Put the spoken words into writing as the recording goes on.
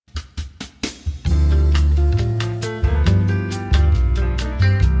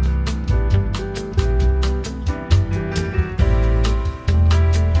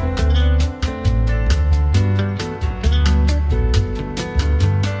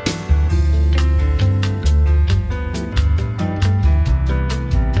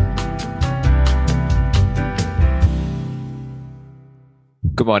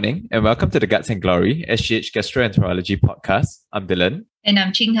Good morning and welcome to the Guts and Glory SGH Gastroenterology Podcast. I'm Dylan. And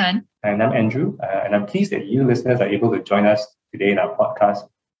I'm Ching Han. And I'm Andrew. And I'm pleased that you listeners are able to join us today in our podcast,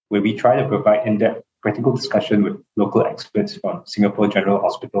 where we try to provide in-depth practical discussion with local experts from Singapore General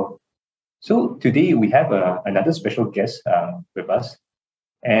Hospital. So today we have another special guest with us.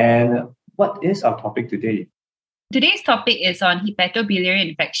 And what is our topic today? Today's topic is on hepatobiliary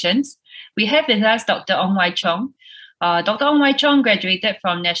infections. We have with us Dr. Ong Wai Chong. Dr. Ong Wai Chong graduated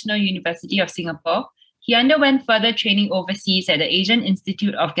from National University of Singapore. He underwent further training overseas at the Asian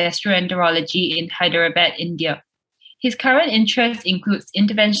Institute of Gastroenterology in Hyderabad, India. His current interests includes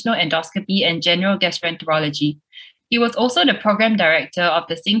interventional endoscopy and general gastroenterology. He was also the program director of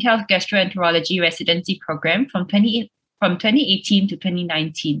the SingHealth Gastroenterology Residency Program from 2018 to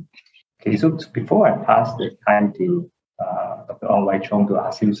 2019. Okay, so before I pass the time to Dr. Ong Wai Chong to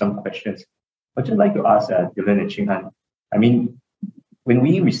ask him some questions, I'd just like to ask Dylan and Ching Han. I mean, when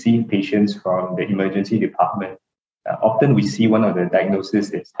we receive patients from the emergency department, often we see one of the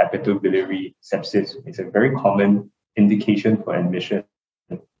diagnoses is hepatobiliary sepsis. It's a very common indication for admission.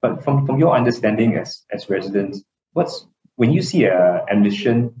 But from your understanding as residents, when you see an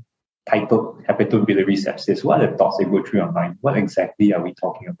admission titled hepatobiliary sepsis, what are the thoughts that go through your mind? What exactly are we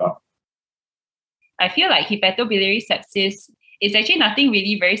talking about? I feel like hepatobiliary sepsis is actually nothing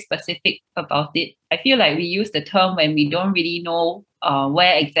really very specific about it. I feel like we use the term when we don't really know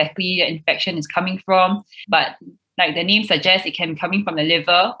where exactly the infection is coming from. But like the name suggests, it can be coming from the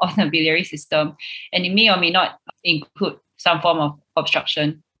liver or the biliary system. And it may or may not include some form of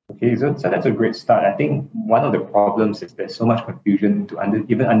obstruction. Okay, so that's a great start. I think one of the problems is there's so much confusion to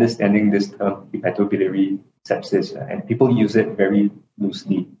even understanding this term hepatobiliary sepsis, and people use it very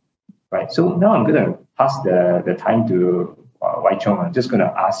loosely. Right. So now I'm going to pass the time to Wai Chong. I'm just going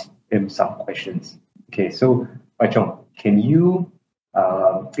to ask him some questions. Okay. So Wai Chong, can you?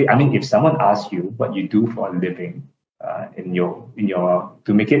 If someone asks you what you do for a living, in your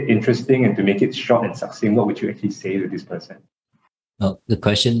to make it interesting and to make it short and succinct, what would you actually say to this person? Well, the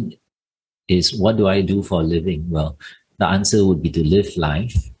question is, what do I do for a living? Well, the answer would be to live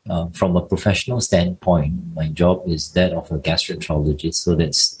life. From a professional standpoint, my job is that of a gastroenterologist, so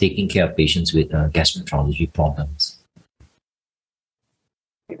that's taking care of patients with gastroenterology problems.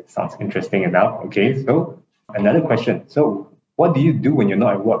 It sounds interesting enough. Okay, so another question. So what do you do when you're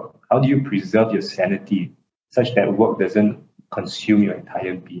not at work? How do you preserve your sanity such that work doesn't consume your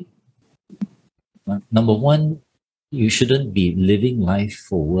entire being? Number one, you shouldn't be living life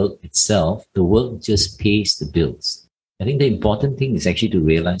for work itself. The work just pays the bills. I think the important thing is actually to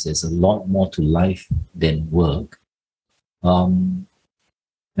realize there's a lot more to life than work. When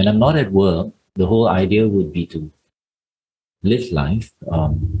I'm not at work, the whole idea would be to live life.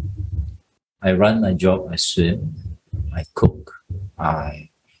 I run my job, I swim, I cook, I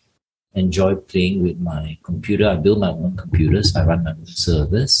enjoy playing with my computer. I build my own computers, I run my own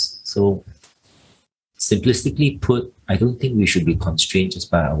servers. So simplistically put, I don't think we should be constrained just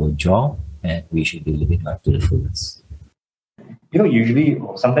by our job, and we should be living life to the fullest. Usually,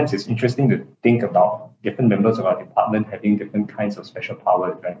 or sometimes it's interesting to think about different members of our department having different kinds of special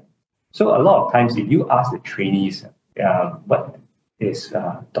powers, right? So a lot of times, if you ask the trainees, what is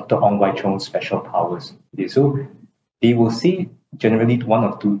Dr. Ong Wai Chong's special powers? Okay, so they will say generally one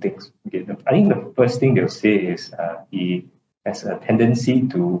of two things. Okay, I think the first thing they'll say is he has a tendency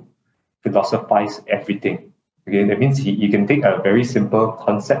to philosophize everything. Okay, that means you can take a very simple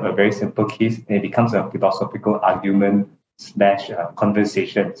concept, a very simple case, and it becomes a philosophical argument /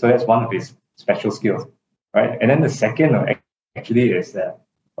 conversation. So that's one of his special skills, right? And then the second actually is that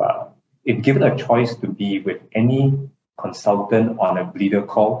if given a choice to be with any consultant on a bleeder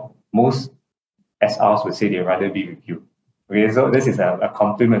call, most SRs would say they'd rather be with you. Okay, so this is a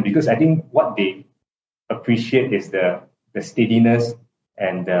compliment, because I think what they appreciate is the steadiness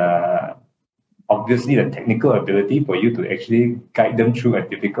and obviously the technical ability for you to actually guide them through a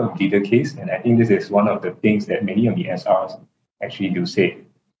difficult bleeder case. And I think this is one of the things that many of the SRs actually do say.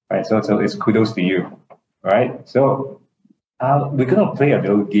 Right? So it's kudos to you. Right? So we're going to play a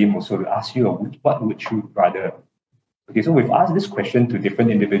little game also to ask you, what would you rather? Okay, so we've asked this question to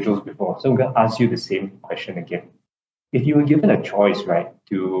different individuals before. So I'm going to ask you the same question again. If you were given a choice, right,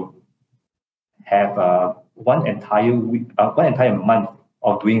 to have one entire month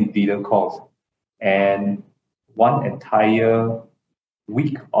of doing bleeder calls, and one entire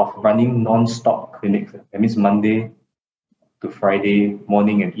week of running non-stop clinics, that means Monday to Friday,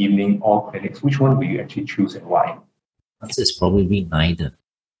 morning and evening, all clinics, which one will you actually choose and why? Answer is probably neither.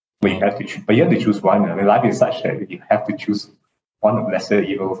 But you have to choose one. I mean, life is such that you have to choose one of lesser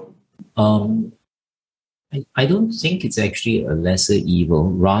evils. I don't think it's actually a lesser evil.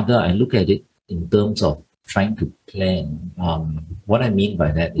 Rather, I look at it in terms of trying to plan. What I mean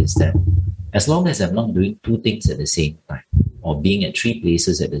by that is that as long as I'm not doing two things at the same time or being at three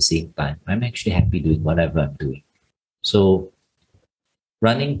places at the same time, I'm actually happy doing whatever I'm doing. So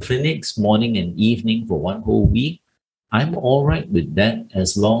running clinics morning and evening for one whole week, I'm all right with that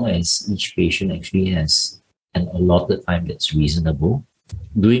as long as each patient actually has an allotted time that's reasonable.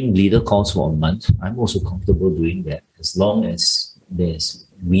 Doing leader calls for a month, I'm also comfortable doing that as long as there's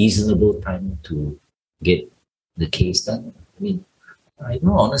reasonable time to get the case done. I mean, I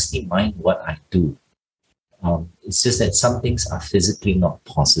don't honestly mind what I do. It's just that some things are physically not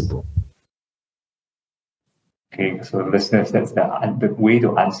possible. Okay, so listeners, that's the way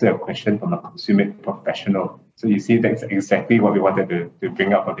to answer a question from a consummate professional. So you see, that's exactly what we wanted to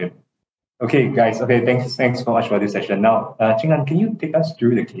bring up a bit. Okay, guys. Okay, thanks so much for this session. Now, Ching An, can you take us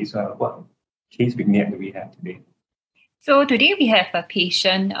through the case? What case vignette do we have today? So today we have a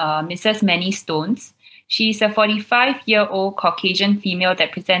patient, Mrs. Manny Stones. She's a 45-year-old Caucasian female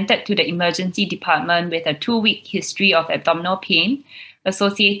that presented to the emergency department with a 2-week history of abdominal pain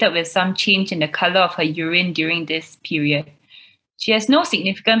associated with some change in the color of her urine during this period. She has no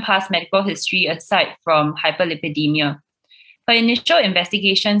significant past medical history aside from hyperlipidemia. Her initial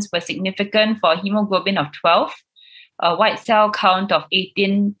investigations were significant for hemoglobin of 12, a white cell count of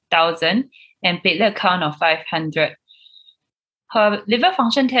 18,000, and platelet count of 500. Her liver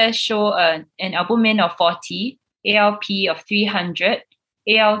function tests show an albumin of 40, ALP of 300,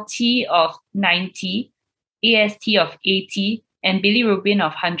 ALT of 90, AST of 80, and bilirubin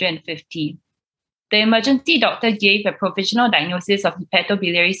of 150. The emergency doctor gave a provisional diagnosis of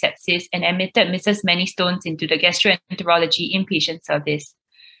hepatobiliary sepsis and admitted Mrs. Manny Stones into the gastroenterology inpatient service.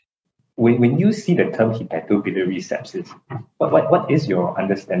 When you see the term hepatobiliary sepsis, what is your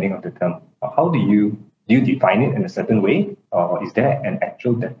understanding of the term? How do you define it in a certain way, or is there an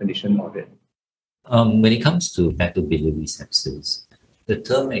actual definition of it? When it comes to hepatobiliary sepsis, the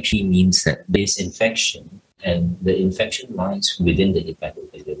term actually means that there's infection, and the infection lies within the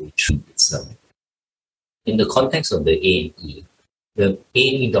hepatobiliary tree itself. In the context of the A&E, the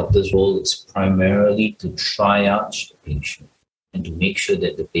A&E doctor's role is primarily to triage the patient and to make sure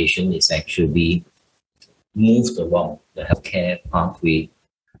that the patient is actually moved along the healthcare pathway.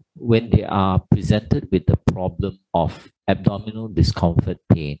 When they are presented with the problem of abdominal discomfort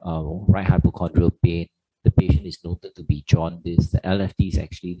pain, right hypochondrial pain, the patient is noted to be jaundice, the LFT is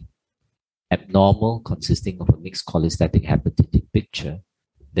actually abnormal, consisting of a mixed cholestatic hepatitic picture,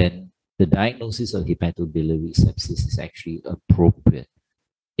 then the diagnosis of hepatobiliary sepsis is actually appropriate.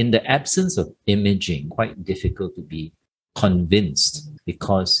 In the absence of imaging, quite difficult to be convinced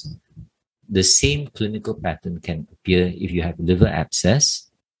because the same clinical pattern can appear if you have liver abscess,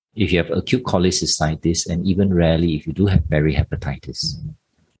 if you have acute cholecystitis, and even rarely if you do have peritonitis.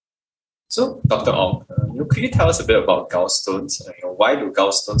 So, Dr. Ong, could you tell us a bit about gallstones? Why do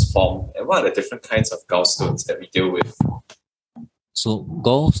gallstones form, and what are the different kinds of gallstones that we deal with? So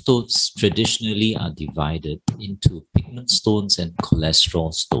gallstones traditionally are divided into pigment stones and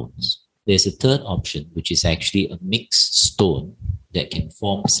cholesterol stones. There's a third option, which is actually a mixed stone that can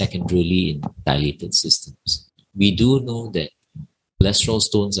form secondarily in dilated systems. We do know that cholesterol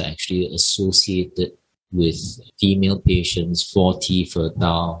stones are actually associated with female patients' 4T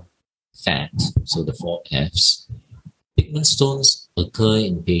fertile fat, so the 4 Fs. Pigment stones occur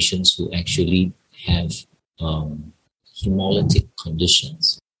in patients who actually have hemolytic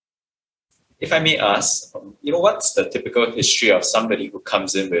conditions. If I may ask, what's the typical history of somebody who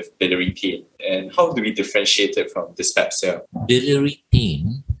comes in with biliary pain, and how do we differentiate it from dyspepsia? Biliary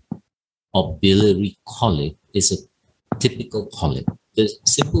pain or biliary colic is a typical colic. The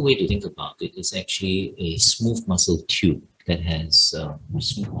simple way to think about it is actually a smooth muscle tube that has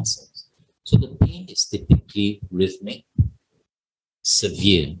smooth muscles. So the pain is typically rhythmic,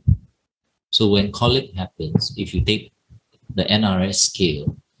 severe. So when colic happens, if you take the NRS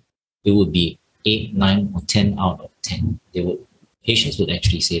scale, it would be 8, 9, or 10 out of 10. Patients would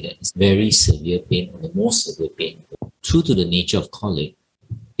actually say that it's very severe pain or the most severe pain. True to the nature of colic,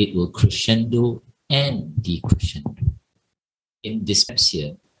 it will crescendo and decrescendo. In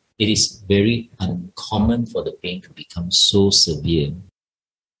dyspepsia, it is very uncommon for the pain to become so severe.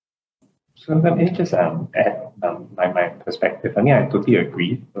 So let me just add my perspective. I mean, I totally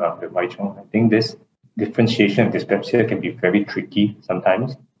agree with Wai Chong. I think this differentiation of dyspepsia can be very tricky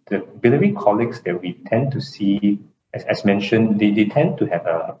sometimes. The biliary colics that we tend to see, as mentioned, they tend to have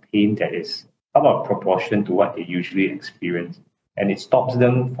a pain that is out of proportion to what they usually experience. And it stops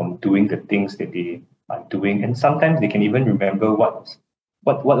them from doing the things that they are doing. And sometimes they can even remember what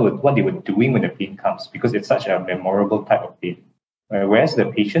what they were doing when the pain comes, because it's such a memorable type of pain. Whereas the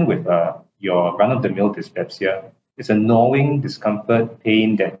patient with your run-of-the-mill dyspepsia, it's a gnawing discomfort,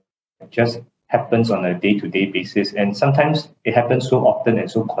 pain that just happens on a day-to-day basis. And sometimes it happens so often and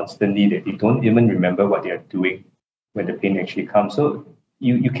so constantly that they don't even remember what they are doing when the pain actually comes. So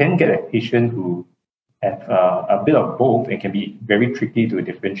you can get a patient who have a bit of both and can be very tricky to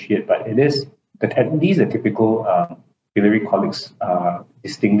differentiate, but it is at least a typical biliary colics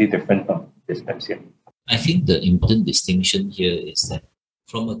distinctly different from dyspepsia. I think the important distinction here is that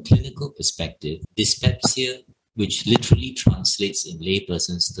from a clinical perspective, dyspepsia, which literally translates in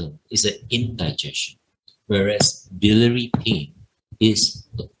layperson's term, is an indigestion, whereas biliary pain is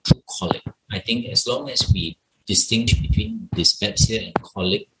a true colic. I think as long as we distinguish between dyspepsia and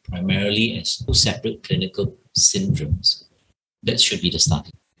colic primarily as two separate clinical syndromes, that should be the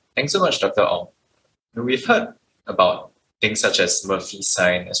starting. Thanks so much, Dr. Ong. We've heard about things such as Murphy's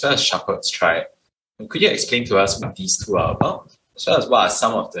sign as well as Charcot's triad. Could you explain to us what these two are about, as well as what are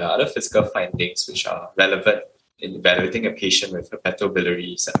some of the other physical findings which are relevant in evaluating a patient with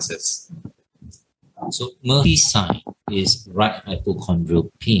hepatobiliary sepsis? So Murphy's sign is right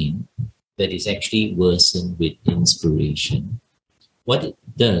hypochondrial pain that is actually worsened with inspiration. What it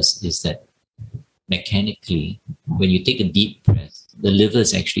does is that mechanically, when you take a deep breath, the liver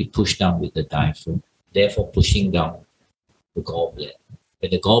is actually pushed down with the diaphragm, therefore pushing down the gallbladder. When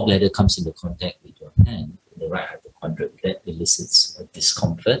the gallbladder comes into contact with your hand, the right hypochondrial, that elicits a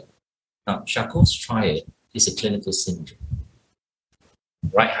discomfort. Now, Charcot's triad is a clinical syndrome.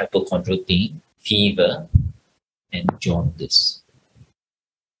 Right hypochondrial pain, fever, and jaundice.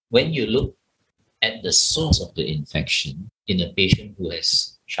 When you look at the source of the infection in a patient who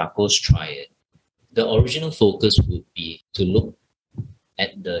has Charcot's triad, the original focus would be to look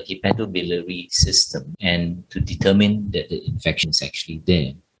at the hepatobiliary system and to determine that the infection is actually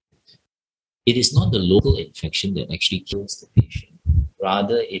there. It is not the local infection that actually kills the patient.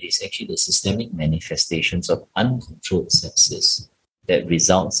 Rather, it is actually the systemic manifestations of uncontrolled sepsis that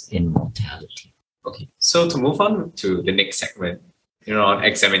results in mortality. Okay, so to move on to the next segment, on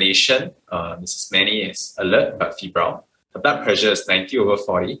examination, Mrs. Manny is alert but febrile. Her blood pressure is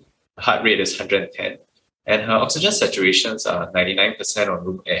 90/40, her heart rate is 110, and her oxygen saturations are 99% on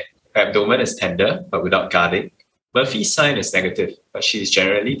room air. Her abdomen is tender but without guarding. Murphy's sign is negative, but she is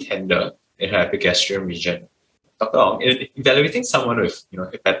generally tender in her epigastrium region. Dr. Ong, in evaluating someone with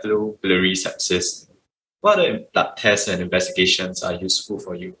hepatobiliary sepsis, what other blood tests and investigations are useful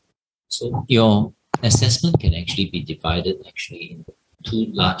for you? So your assessment can actually be divided in two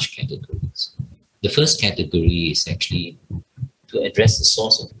large categories. The first category is actually to address the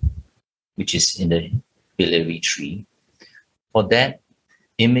source of, which is in the biliary tree. For that,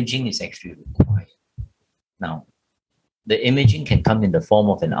 imaging is actually required. Now, the imaging can come in the form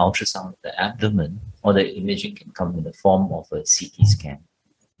of an ultrasound of the abdomen, or the imaging can come in the form of a CT scan.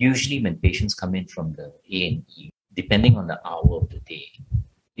 Usually when patients come in from the A&E, depending on the hour of the day,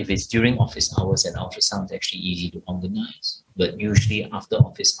 if it's during office hours, an ultrasound is actually easy to organize. But usually after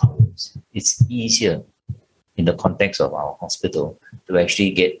office hours, it's easier in the context of our hospital to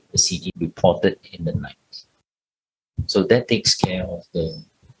actually get the CT reported in the night. So that takes care of the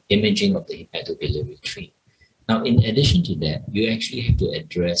imaging of the hepatobiliary tree. Now, in addition to that, you actually have to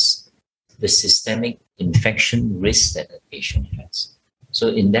address the systemic infection risk that a patient has. So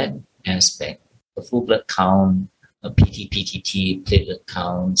in that aspect, a full blood count, a PT-PTT, platelet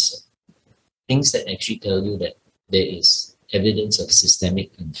counts, things that actually tell you that there is evidence of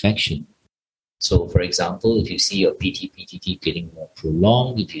systemic infection. So for example, if you see your PT-PTT getting more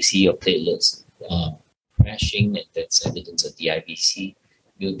prolonged, if you see your platelets crashing, and that's evidence of DIBC,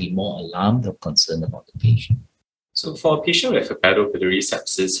 you'll be more alarmed or concerned about the patient. So for a patient with hepatobiliary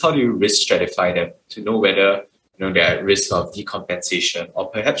sepsis, how do you risk stratify them to know whether they're at risk of decompensation or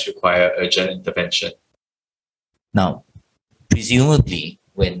perhaps require urgent intervention? Now, presumably,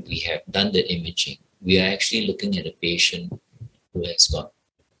 when we have done the imaging, we are actually looking at a patient who has got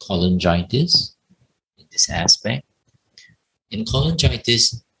cholangitis in this aspect. In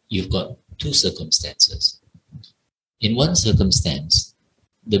cholangitis, you've got two circumstances. In one circumstance,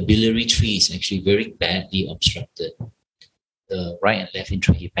 the biliary tree is actually very badly obstructed. The right and left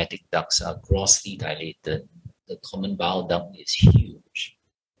intrahepatic ducts are grossly dilated. The common bile duct is huge.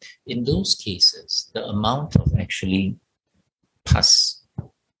 In those cases, the amount of actually pus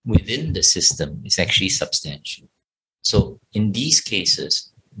within the system is actually substantial. So in these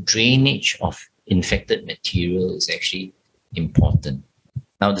cases, drainage of infected material is actually important.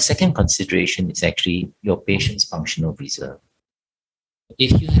 Now, the second consideration is actually your patient's functional reserve.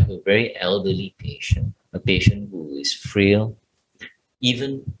 If you have a very elderly patient, a patient who is frail,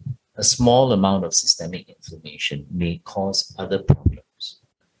 even a small amount of systemic inflammation may cause other problems.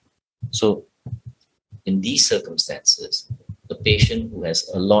 So in these circumstances, a patient who has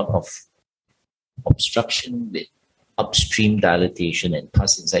a lot of obstruction with upstream dilatation and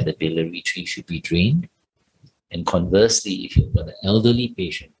pus inside the biliary tree should be drained. And conversely, if you've got an elderly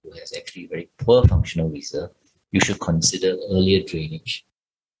patient who has actually very poor functional reserve, you should consider earlier drainage.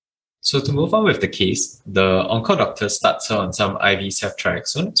 So to move on with the case, the on-call doctor starts her on some IV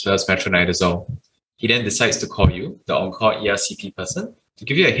ceftriaxone as well as metronidazole. He then decides to call you, the on-call ERCP person, to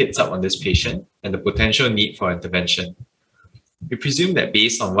give you a heads up on this patient and the potential need for intervention. We presume that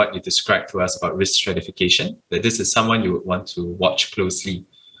based on what you described to us about risk stratification, that this is someone you would want to watch closely.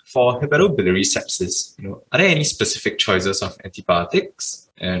 For hepatobiliary sepsis, are there any specific choices of antibiotics,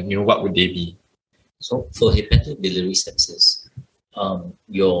 and what would they be? So for hepatobiliary sepsis,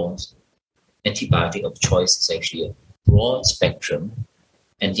 your antibiotic of choice is actually a broad spectrum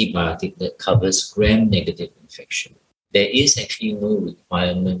antibiotic that covers gram-negative infection. There is actually no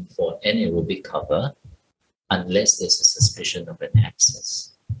requirement for anaerobic cover unless there's a suspicion of an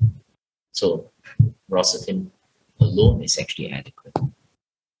abscess. So Rocephin alone is actually adequate.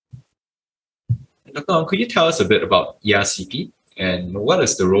 Dr. Ong, could you tell us a bit about ERCP and what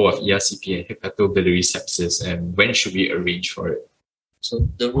is the role of ERCP in hepatobiliary sepsis and when should we arrange for it? So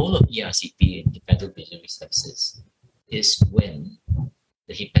the role of ERCP in hepatobiliary sepsis is when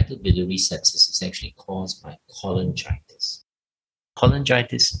the hepatobiliary sepsis is actually caused by cholangitis.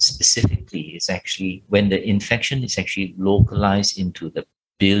 Cholangitis specifically is actually when the infection is actually localized into the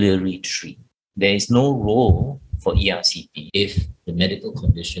biliary tree. There is no role for ERCP if the medical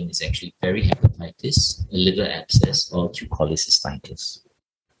condition is actually perihepatitis, a liver abscess, or acute cholecystitis.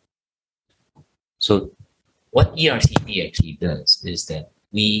 So what ERCP actually does is that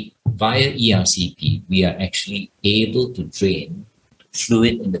via ERCP, we are actually able to drain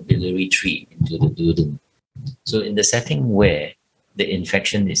fluid in the biliary tree into the duodenum. So in the setting where the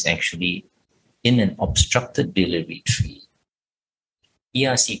infection is actually in an obstructed biliary tree,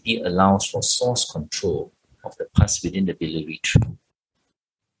 ERCP allows for source control of the pus within the biliary tree.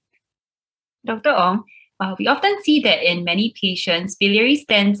 Dr. Ong, we often see that in many patients, biliary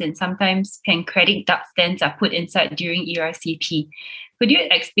stents and sometimes pancreatic duct stents are put inside during ERCP. Could you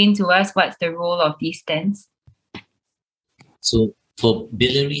explain to us what's the role of these stents? So for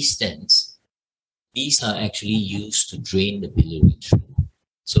biliary stents, these are actually used to drain the biliary tree.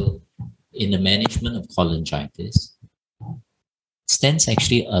 So in the management of cholangitis, stents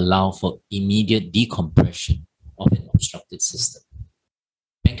actually allow for immediate decompression of an obstructed system.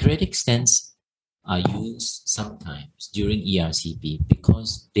 Pancreatic stents are used sometimes during ERCP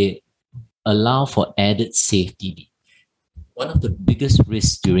because they allow for added safety. One of the biggest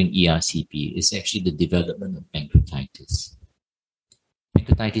risks during ERCP is actually the development of pancreatitis.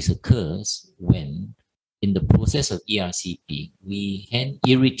 Pancreatitis occurs when, in the process of ERCP, we can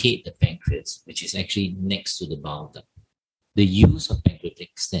irritate the pancreas, which is actually next to the bile duct. The use of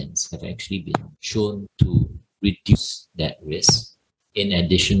pancreatic stents have actually been shown to reduce that risk, in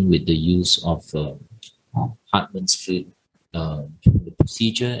addition with the use of Hartmann's fluid during the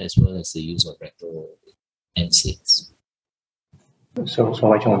procedure, as well as the use of rectal NSAIDs. So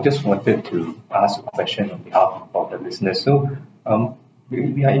I just wanted to ask a question on behalf of the listeners. So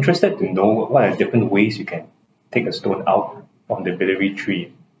we are interested to know what are different ways you can take a stone out from the biliary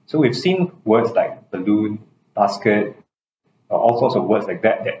tree. So we've seen words like balloon, basket, all sorts of words like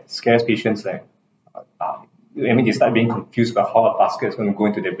that scares patients. Like, they start being confused about how a basket is going to go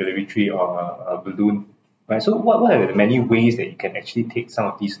into the biliary tree or a balloon. Right? So what are the many ways that you can actually take some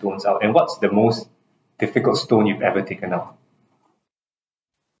of these stones out? And what's the most difficult stone you've ever taken out?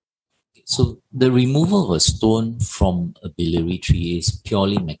 So the removal of a stone from a biliary tree is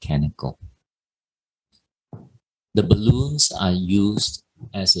purely mechanical. The balloons are used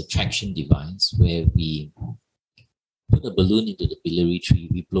as a traction device where we put a balloon into the biliary tree,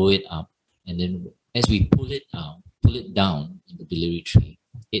 we blow it up, and then as we pull it down in the biliary tree,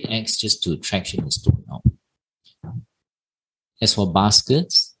 it acts just to traction the stone out. As for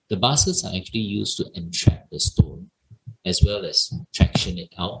baskets, the baskets are actually used to entrap the stone as well as traction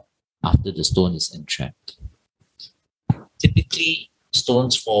it out after the stone is entrapped. Typically,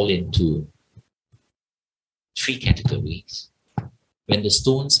 stones fall into three categories. When the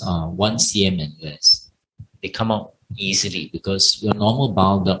stones are 1 cm and less, they come out easily because your normal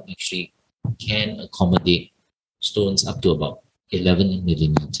bile duct actually can accommodate stones up to about 11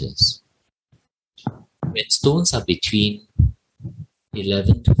 millimeters. When stones are between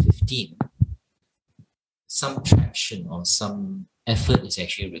 11 to 15, some traction or some effort is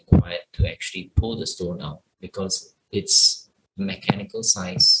actually required to actually pull the stone out because it's mechanical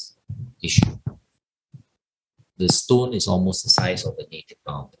size issue. The stone is almost the size of a native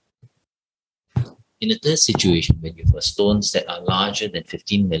bowel. In the third situation, when you've got stones that are larger than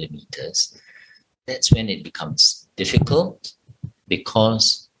 15 millimeters, that's when it becomes difficult,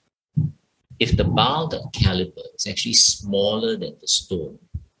 because if the bowel duct caliber is actually smaller than the stone,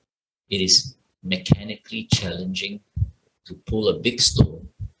 it is mechanically challenging to pull a big stone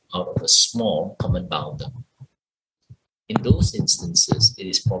out of a small common bowel duct. In those instances, it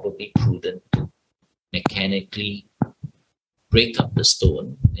is probably prudent to mechanically break up the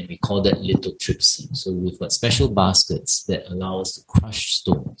stone, and we call that lithotripsy. So we've got special baskets that allow us to crush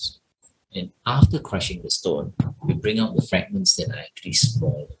stones. And after crushing the stone, we bring out the fragments that are actually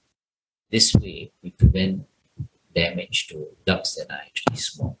smaller. This way, we prevent damage to ducts that are actually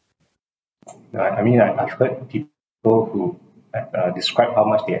small. I mean, I've heard people who describe how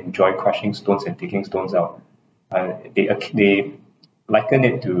much they enjoy crushing stones and taking stones out. They liken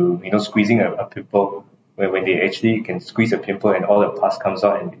it to squeezing a pimple, where when they actually can squeeze a pimple and all the pus comes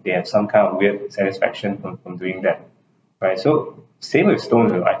out, and they have some kind of weird satisfaction from doing that, right? So same with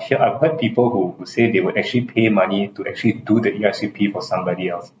stones. I've heard people who say they would actually pay money to actually do the ERCP for somebody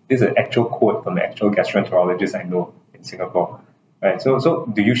else. This is an actual quote from an actual gastroenterologist I know in Singapore, right? So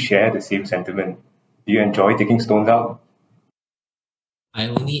do you share the same sentiment? Do you enjoy taking stones out? I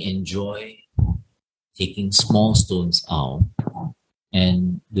only enjoy taking small stones out,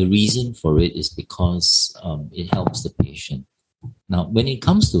 and the reason for it is because it helps the patient. Now, when it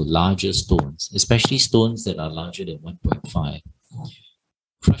comes to larger stones, especially stones that are larger than 1.5,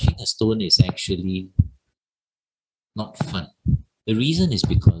 crushing a stone is actually not fun. The reason is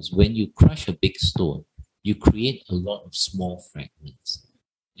because when you crush a big stone, you create a lot of small fragments,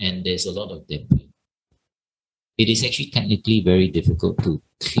 and there's a lot of debris. It is actually technically very difficult to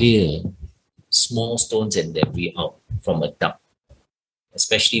clear small stones and debris out from a duct,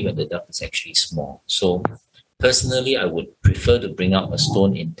 especially when the duct is actually small. So personally, I would prefer to bring out a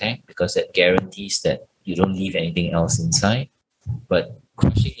stone intact, because that guarantees that you don't leave anything else inside. But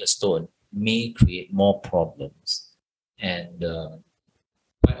crushing a stone may create more problems. And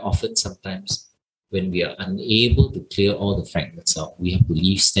quite often, sometimes, when we are unable to clear all the fragments out, we have to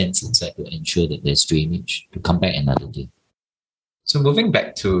leave stents inside to ensure that there's drainage to come back another day. So moving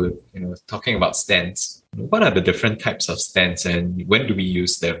back to talking about stents, what are the different types of stents and when do we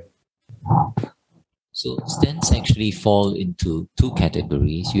use them? So stents actually fall into two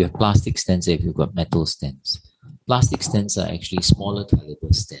categories. You have plastic stents and you've got metal stents. Plastic stents are actually smaller caliber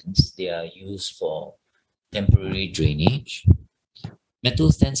stents. They are used for temporary drainage. Metal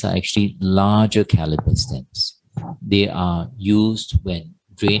stents are actually larger caliber stents. They are used when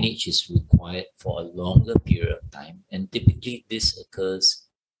drainage is required for a longer period of time, and typically this occurs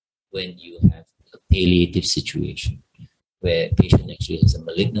when you have a palliative situation where a patient actually has a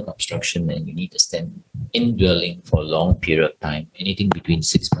malignant obstruction and you need a stent indwelling for a long period of time, anything between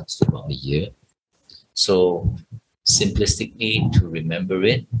 6 months to about a year. So simplistically, to remember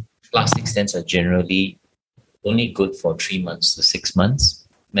it, plastic stents are generally only good for 3 months to 6 months.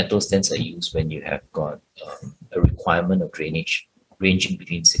 Metal stents are used when you have got a requirement of drainage ranging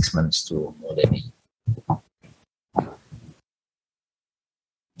between 6 months to more than a year.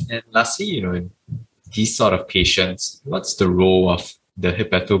 And lastly, in these sort of patients, what's the role of the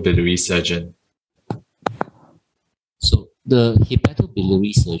hepatobiliary surgeon? So the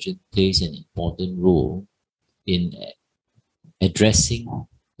hepatobiliary surgeon plays an important role in addressing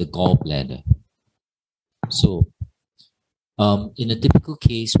the gallbladder. So in a typical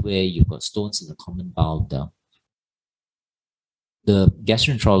case where you've got stones in the common bowel duct, the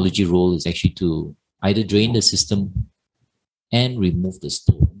gastroenterology role is actually to either drain the system and remove the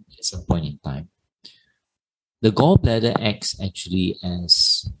stone at some point in time. The gallbladder acts actually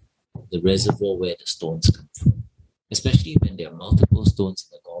as the reservoir where the stones come from, especially when there are multiple stones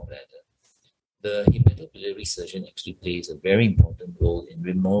in the gallbladder. The hepatobiliary surgeon actually plays a very important role in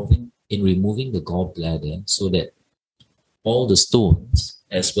removing the gallbladder so that all the stones,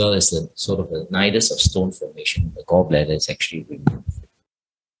 as well as the sort of a nidus of stone formation in the gallbladder, is actually removed.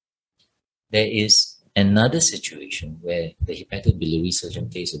 There is another situation where the hepatobiliary surgeon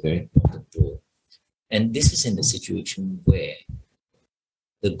plays a very important role. And this is in the situation where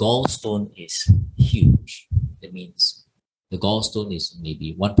the gallstone is huge. That means the gallstone is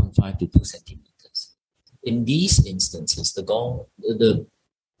maybe 1.5 to 2 centimeters. In these instances, the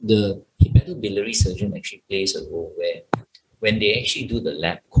hepatobiliary surgeon actually plays a role where when they actually do the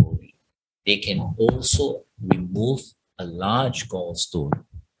lap chole, they can also remove a large gallstone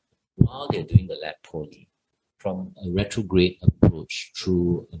while they're doing the lap chole from a retrograde approach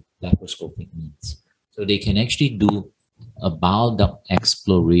through laparoscopic means. So they can actually do a bile duct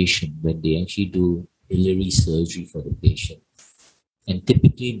exploration when they actually do biliary surgery for the patient. And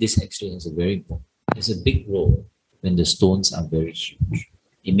typically, this actually has a big role when the stones are very huge.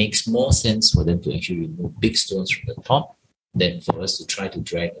 It makes more sense for them to actually remove big stones from the top than for us to try to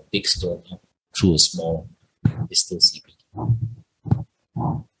drag a big stone up through a small distal CBD.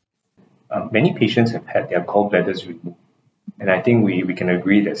 Many patients have had their gallbladders removed, and I think we can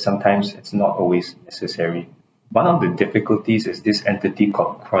agree that sometimes it's not always necessary. One of the difficulties is this entity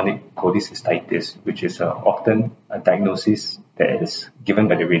called chronic cholecystitis, which is often a diagnosis that is given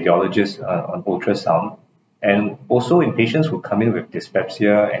by the radiologist on ultrasound. And also in patients who come in with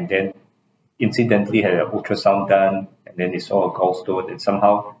dyspepsia and then incidentally had an ultrasound done and then they saw a gallstone and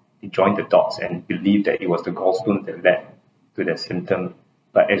somehow they joined the dots and believed that it was the gallstone that led to that symptom.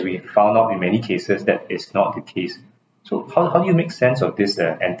 But as we found out in many cases, that is not the case. So how do you make sense of this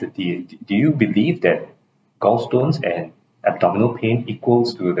entity? Do you believe that gallstones and abdominal pain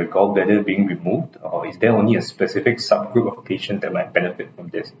equals to the gallbladder being removed, or is there only a specific subgroup of patients that might benefit from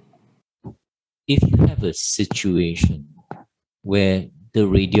this? If you have a situation where the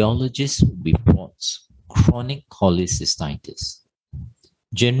radiologist reports chronic cholecystitis,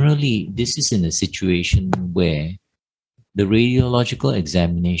 generally this is in a situation where the radiological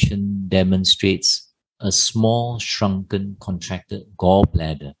examination demonstrates a small, shrunken, contracted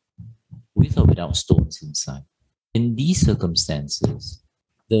gallbladder with or without stones inside. In these circumstances,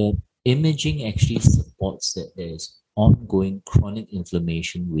 the imaging actually supports that there is ongoing chronic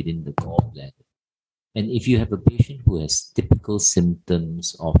inflammation within the gallbladder. And if you have a patient who has typical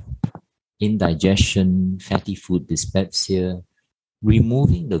symptoms of indigestion, fatty food dyspepsia,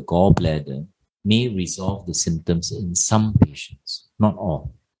 removing the gallbladder may resolve the symptoms in some patients, not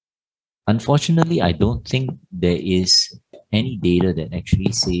all. Unfortunately, I don't think there is any data that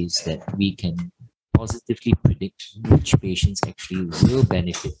actually says that we can positively predict which patients actually will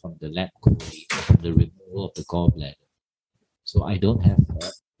benefit from the lab chole or from the removal of the gallbladder. So I don't have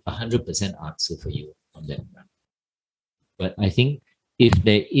a 100% answer for you on that one. But I think if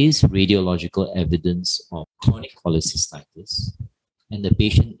there is radiological evidence of chronic cholecystitis and the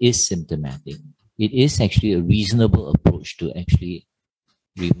patient is symptomatic, it is actually a reasonable approach to actually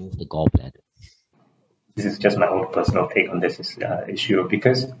remove the gallbladder. This is just my own personal take on this issue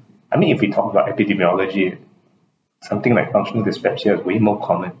because, I mean, if we talk about epidemiology, something like functional dyspepsia is way more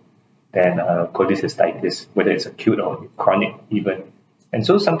common than cholecystitis, whether it's acute or chronic even. And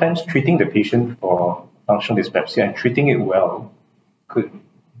so sometimes treating the patient for functional dyspepsia and treating it well could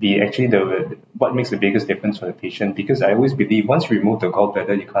be actually what makes the biggest difference for the patient, because I always believe once you remove the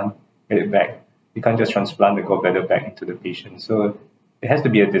gallbladder, you can't get it back. You can't just transplant the gallbladder back into the patient. So it has to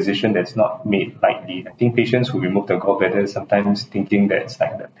be a decision that's not made lightly. I think patients who remove the gallbladder sometimes thinking that it's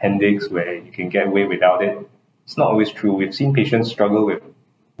like the appendix where you can get away without it. It's not always true. We've seen patients struggle with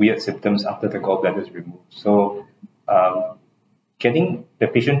weird symptoms after the gallbladder is removed. So getting the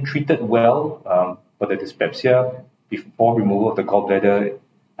patient treated well for the dyspepsia before removal of the gallbladder,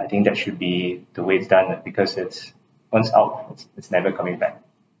 I think that should be the way it's done, because it's once out, it's never coming back.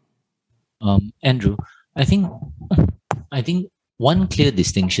 Andrew, I think one clear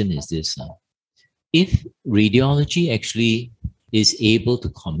distinction is this. If radiology actually is able to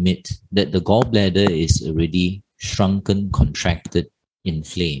commit that the gallbladder is already shrunken, contracted,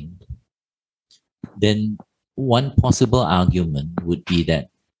 inflamed, then one possible argument would be that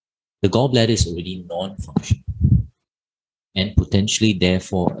the gallbladder is already non-functional and potentially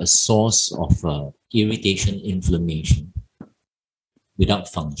therefore a source of irritation, inflammation without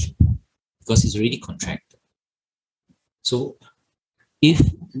function, because it's already contracted. So if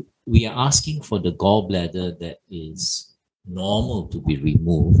we are asking for the gallbladder that is normal to be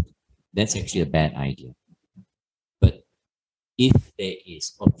removed, that's actually a bad idea. But if there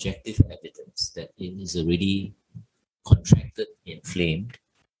is objective evidence that it is already contracted, inflamed,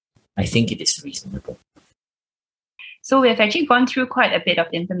 I think it is reasonable. So we've actually gone through quite a bit of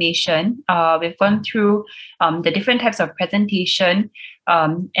information. We've gone through the different types of presentation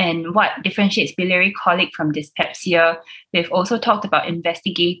and what differentiates biliary colic from dyspepsia. We've also talked about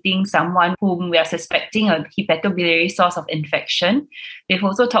investigating someone whom we are suspecting a hepatobiliary source of infection. We've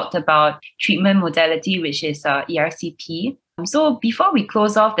also talked about treatment modality, which is ERCP. So before we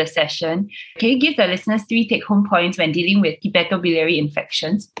close off the session, can you give the listeners 3 take-home points when dealing with hepatobiliary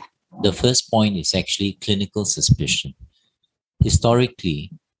infections? The first point is actually clinical suspicion.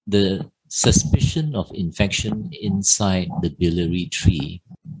 Historically, the suspicion of infection inside the biliary tree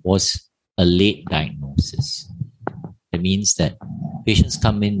was a late diagnosis. That means that patients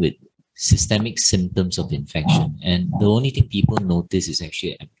come in with systemic symptoms of infection, and the only thing people notice is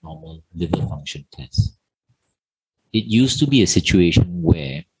actually abnormal liver function test. it used to be a situation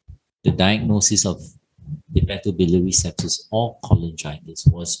where the diagnosis of hepatobiliary sepsis or cholangitis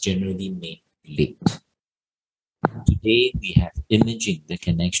was generally made late. Today, we have imaging that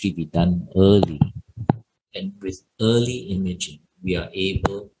can actually be done early. And with early imaging, we are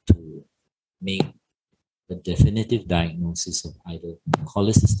able to make a definitive diagnosis of either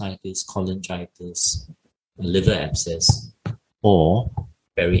cholecystitis, cholangitis, liver abscess, or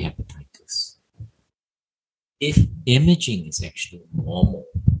perihepatitis. If imaging is actually normal,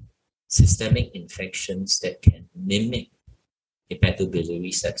 systemic infections that can mimic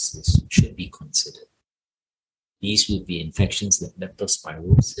hepatobiliary sepsis should be considered. These would be infections like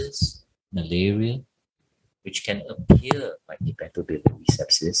leptospirosis, malaria, which can appear like hepatobiliary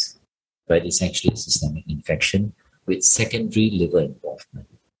sepsis, but it's actually a systemic infection with secondary liver involvement.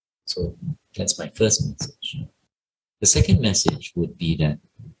 So that's my first message. The second message would be that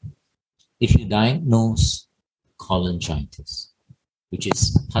if you diagnose cholangitis, which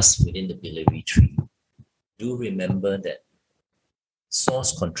is pus within the biliary tree, do remember that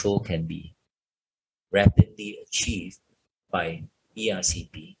source control can be rapidly achieved by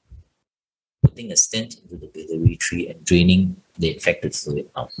ERCP, putting a stent into the biliary tree and draining the infected fluid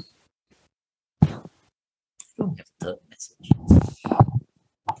out. I don't have a third message.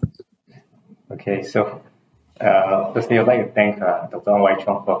 Okay, so firstly, I'd like to thank Dr. Ong Wai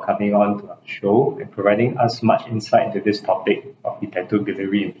Cheong for coming on to our show and providing us much insight into this topic of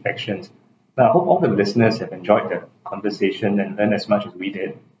hepatobiliary infections. Now, I hope all the listeners have enjoyed the conversation and learned as much as we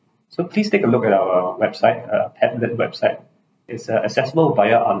did. So please take a look at our website, Padlet website. It's accessible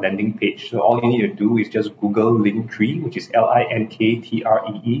via our landing page. So all you need to do is just Google Linktree, which is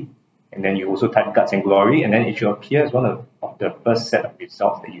Linkttree, and then you also type Guts and Glory, and then it should appear as one of the first set of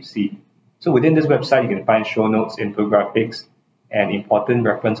results that you see. So within this website, you can find show notes, infographics, and important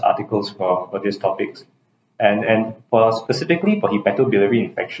reference articles for these topics. And for specifically for hepatobiliary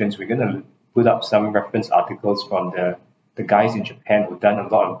infections, we're going to put up some reference articles from the guys in Japan who've done a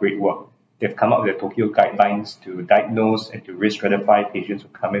lot of great work. They've come up with the Tokyo guidelines to diagnose and to risk stratify patients who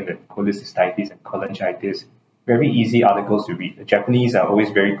come in with cholecystitis and cholangitis. Very easy articles to read. The Japanese are always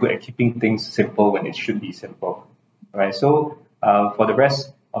very good at keeping things simple when it should be simple. All right. So for the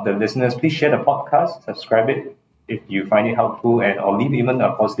rest of the listeners, please share the podcast, subscribe it if you find it helpful, and or leave even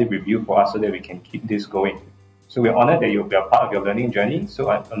a positive review for us so that we can keep this going. So we're honored that you'll be a part of your learning journey.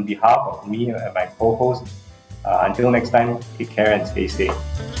 So on behalf of me and my co-host, until next time, take care and stay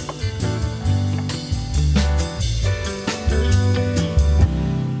safe.